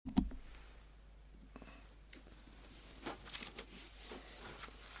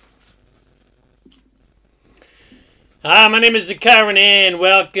Hi, my name is Zakarin and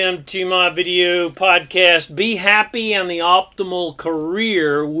welcome to my video podcast, Be Happy and the Optimal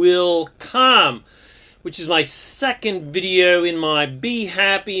Career Will Come, which is my second video in my Be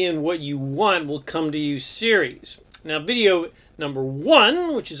Happy and What You Want Will Come to You series. Now, video number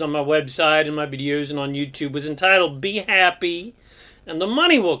 1, which is on my website and my videos and on YouTube, was entitled Be Happy and the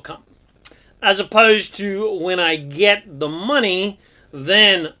Money Will Come. As opposed to when I get the money,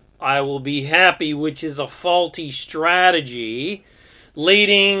 then I will be happy, which is a faulty strategy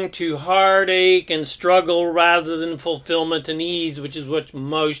leading to heartache and struggle rather than fulfillment and ease, which is what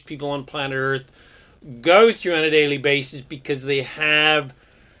most people on planet Earth go through on a daily basis because they have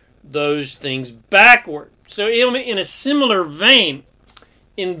those things backward. So in a similar vein,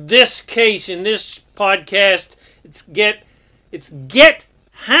 in this case, in this podcast, it's get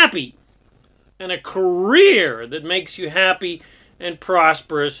happy and a career that makes you happy and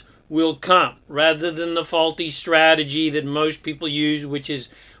prosperous will come, rather than the faulty strategy that most people use, which is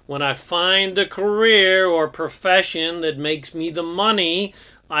when I find the career or profession that makes me the money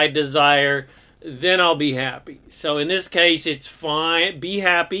I desire, then I'll be happy. So in this case, it's fine. Be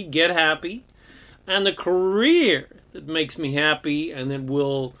happy, get happy, and the career that makes me happy and that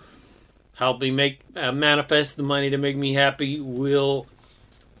will help me manifest the money to make me happy will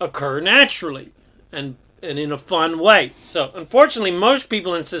occur naturally and in a fun way. So, unfortunately, most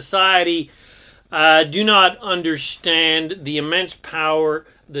people in society do not understand the immense power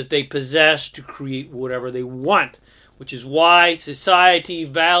that they possess to create whatever they want, which is why society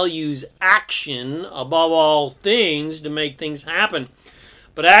values action above all things to make things happen.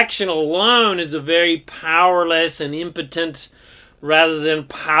 But action alone is a very powerless and impotent rather than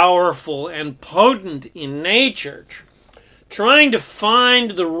powerful and potent in nature. Trying to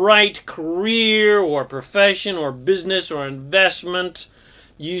find the right career or profession or business or investment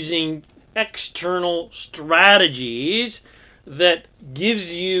using external strategies that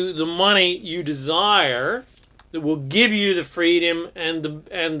gives you the money you desire, that will give you the freedom and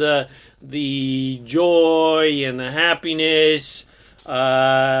the joy and the happiness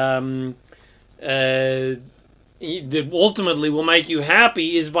that ultimately will make you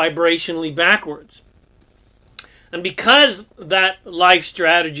happy, is vibrationally backwards. And because that life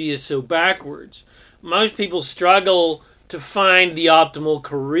strategy is so backwards, most people struggle to find the optimal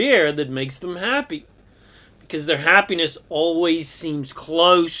career that makes them happy. Because their happiness always seems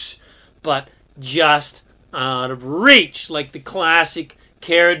close, but just out of reach. Like the classic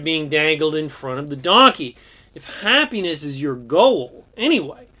carrot being dangled in front of the donkey. If happiness is your goal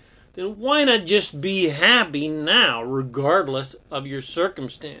anyway, then why not just be happy now, regardless of your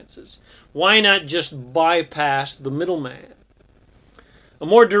circumstances? Why not just bypass the middleman? A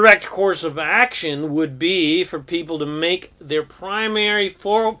more direct course of action would be for people to make their primary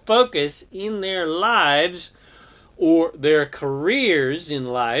focus in their lives or their careers in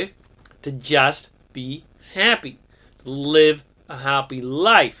life to just be happy, to live a happy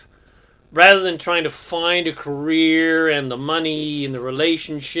life, rather than trying to find a career and the money and the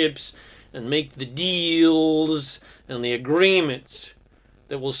relationships and make the deals and the agreements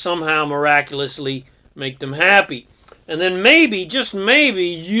that will somehow miraculously make them happy. And then maybe, just maybe,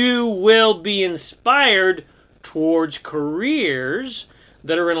 you will be inspired towards careers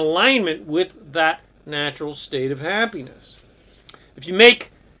that are in alignment with that natural state of happiness. If you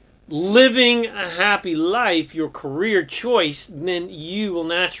make living a happy life your career choice, then you will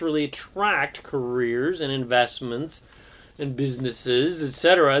naturally attract careers and investments and businesses,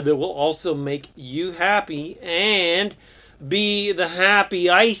 etc., that will also make you happy and be the happy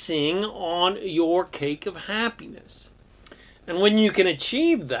icing on your cake of happiness. And when you can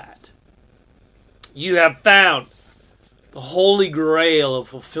achieve that, you have found the holy grail of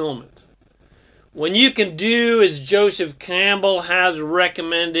fulfillment. When you can do as Joseph Campbell has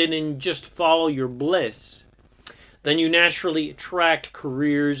recommended and just follow your bliss, then you naturally attract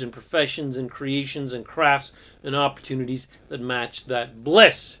careers and professions and creations and crafts and opportunities that match that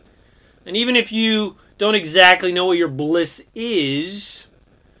bliss. And even if you don't exactly know what your bliss is,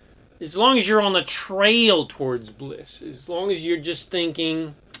 as long as you're on the trail towards bliss, as long as you're just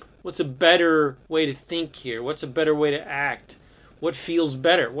thinking, what's a better way to think here? What's a better way to act? What feels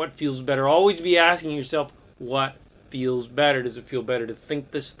better? What feels better? Always be asking yourself, what feels better? Does it feel better to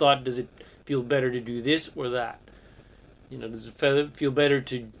think this thought? Does it feel better to do this or that? Does it feel better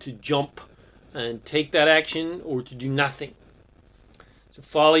to jump and take that action or to do nothing? So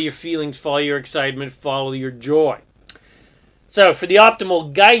follow your feelings, follow your excitement, follow your joy. So for the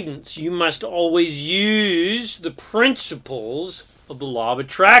optimal guidance, you must always use the principles of the law of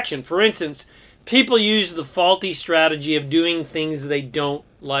attraction. For instance, people use the faulty strategy of doing things they don't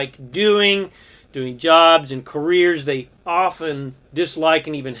like doing doing jobs and careers they often dislike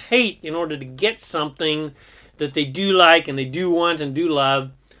and even hate in order to get something that they do like and they do want and do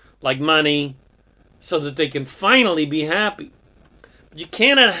love, like money, so that they can finally be happy. But you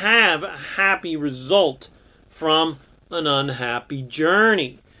cannot have a happy result from an unhappy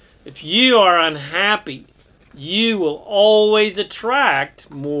journey. If you are unhappy, you will always attract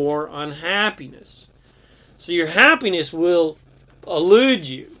more unhappiness. So your happiness will elude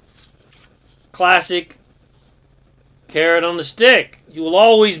you. Classic carrot on the stick. You will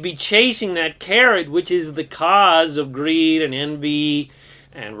always be chasing that carrot, which is the cause of greed and envy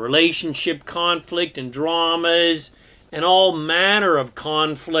and relationship conflict and dramas and all manner of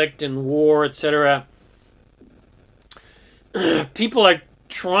conflict and war, etc. People are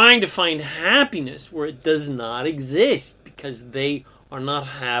trying to find happiness where it does not exist because they are not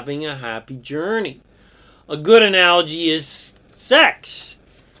having a happy journey. A good analogy is sex.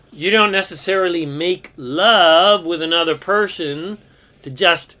 You don't necessarily make love with another person to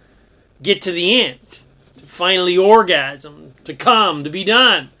just get to the end, to finally orgasm, to come, to be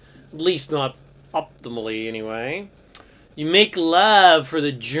done. At least not optimally anyway. You make love for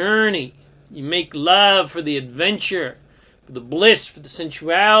the journey. You make love for the adventure, for the bliss, for the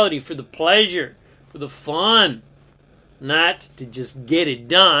sensuality, for the pleasure, for the fun. Not to just get it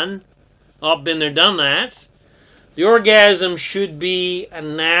done. I've been there, done that. The orgasm should be a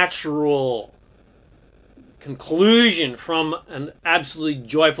natural conclusion from an absolutely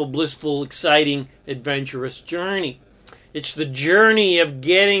joyful, blissful, exciting, adventurous journey. It's the journey of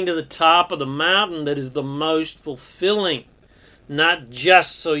getting to the top of the mountain that is the most fulfilling. Not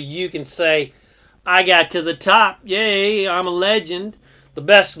just so you can say, I got to the top. Yay, I'm a legend. The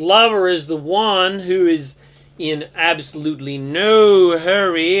best lover is the one who is in absolutely no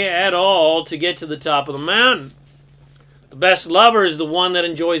hurry at all to get to the top of the mountain. The best lover is the one that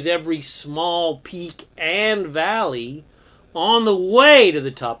enjoys every small peak and valley on the way to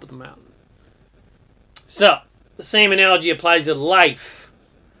the top of the mountain. So, the same analogy applies to life.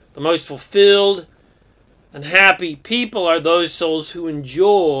 The most fulfilled and happy people are those souls who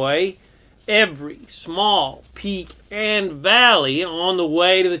enjoy every small peak and valley on the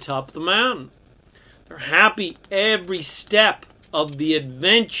way to the top of the mountain. They're happy every step of the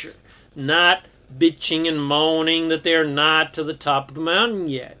adventure, not bitching and moaning that they're not to the top of the mountain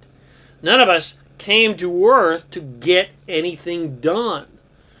yet. None of us came to Earth to get anything done.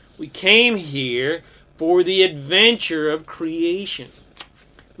 We came here for the adventure of creation.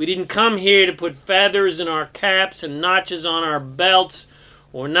 We didn't come here to put feathers in our caps and notches on our belts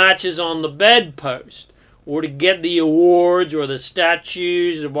or notches on the bedpost or to get the awards or the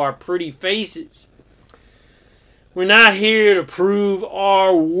statues of our pretty faces. We're not here to prove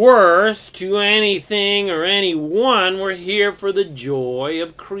our worth to anything or anyone. We're here for the joy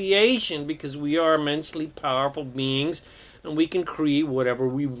of creation because we are immensely powerful beings and we can create whatever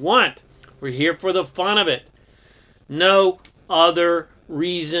we want. We're here for the fun of it. No other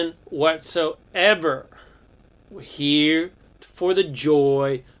reason whatsoever. We're here for the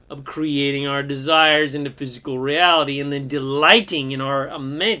joy of creating our desires into physical reality and then delighting in our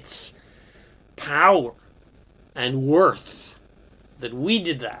immense power and worth that we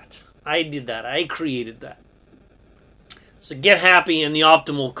did that. I did that. I created that. So get happy, and the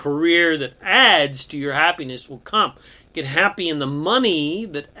optimal career that adds to your happiness will come. Get happy, and the money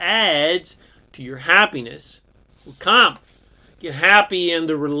that adds to your happiness will come. Get happy, and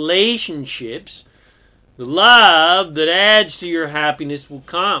the relationships, the love that adds to your happiness will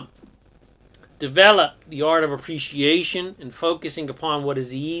come. Develop the art of appreciation and focusing upon what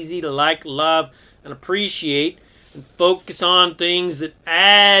is easy to like, love, and appreciate, and focus on things that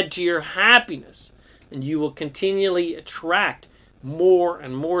add to your happiness, and you will continually attract more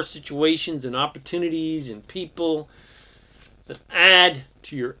and more situations and opportunities and people that add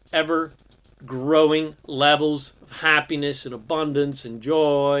to your ever-growing levels of happiness and abundance and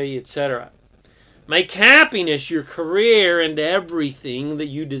joy, etc. Make happiness your career, and everything that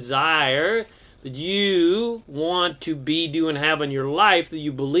you desire, that you want to be, do, and have in your life that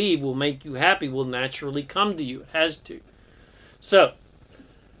you believe will make you happy will naturally come to you. It has to. So,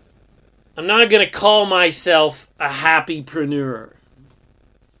 I'm not going to call myself a happypreneur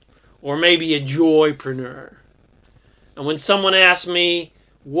or maybe a joypreneur. And when someone asks me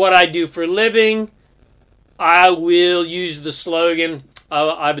what I do for a living, I will use the slogan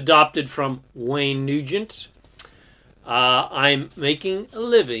I've adopted from Wayne Nugent. I'm making a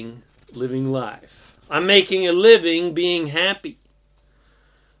living life. I'm making a living being happy.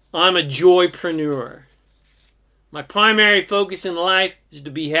 I'm a joypreneur. My primary focus in life is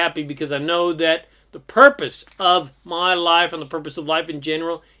to be happy because I know that the purpose of my life and the purpose of life in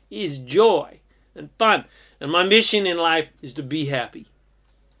general is joy. and fun. And my mission in life is to be happy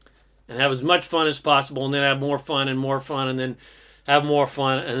and have as much fun as possible, and then have more fun, and then have more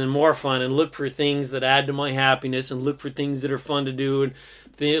fun, and then more fun, and look for things that add to my happiness, and look for things that are fun to do, and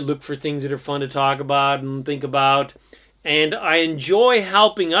look for things that are fun to talk about and think about. And I enjoy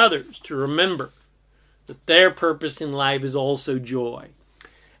helping others to remember that their purpose in life is also joy.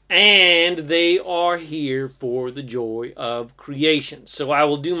 And they are here for the joy of creation. So I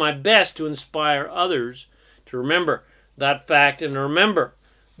will do my best to inspire others to remember that fact, and to remember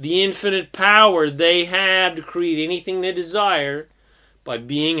the infinite power they have to create anything they desire by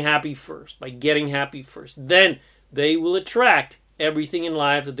being happy first, by getting happy first. Then they will attract everything in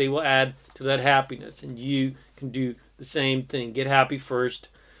life that they will add to that happiness. And you can do the same thing. Get happy first.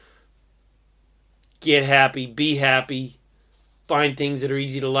 Get happy. Be happy. Find things that are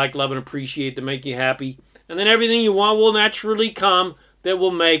easy to like, love, and appreciate to make you happy. And then everything you want will naturally come that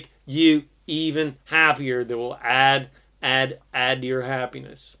will make you even happier. That will add to your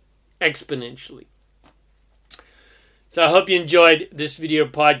happiness exponentially. So I hope you enjoyed this video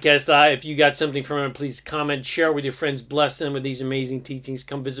podcast. If you got something from it, please comment, share with your friends, bless them with these amazing teachings.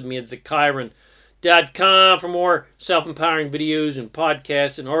 Come visit me at ZaKaiRan.com for more self-empowering videos and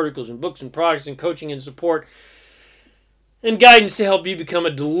podcasts and articles and books and products and coaching and support and guidance to help you become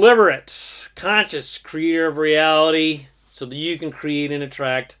a deliberate, conscious creator of reality so that you can create and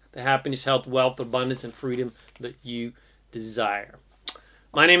attract the happiness, health, wealth, abundance, and freedom that you desire.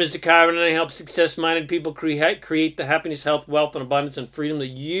 My name is ZaKaiRan, and I help success-minded people create the happiness, health, wealth, and abundance, and freedom that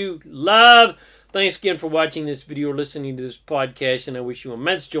you love. Thanks again for watching this video or listening to this podcast, and I wish you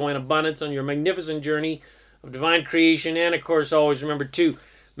immense joy and abundance on your magnificent journey of divine creation. And, of course, always remember to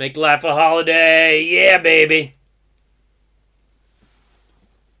make life a holiday. Yeah, baby.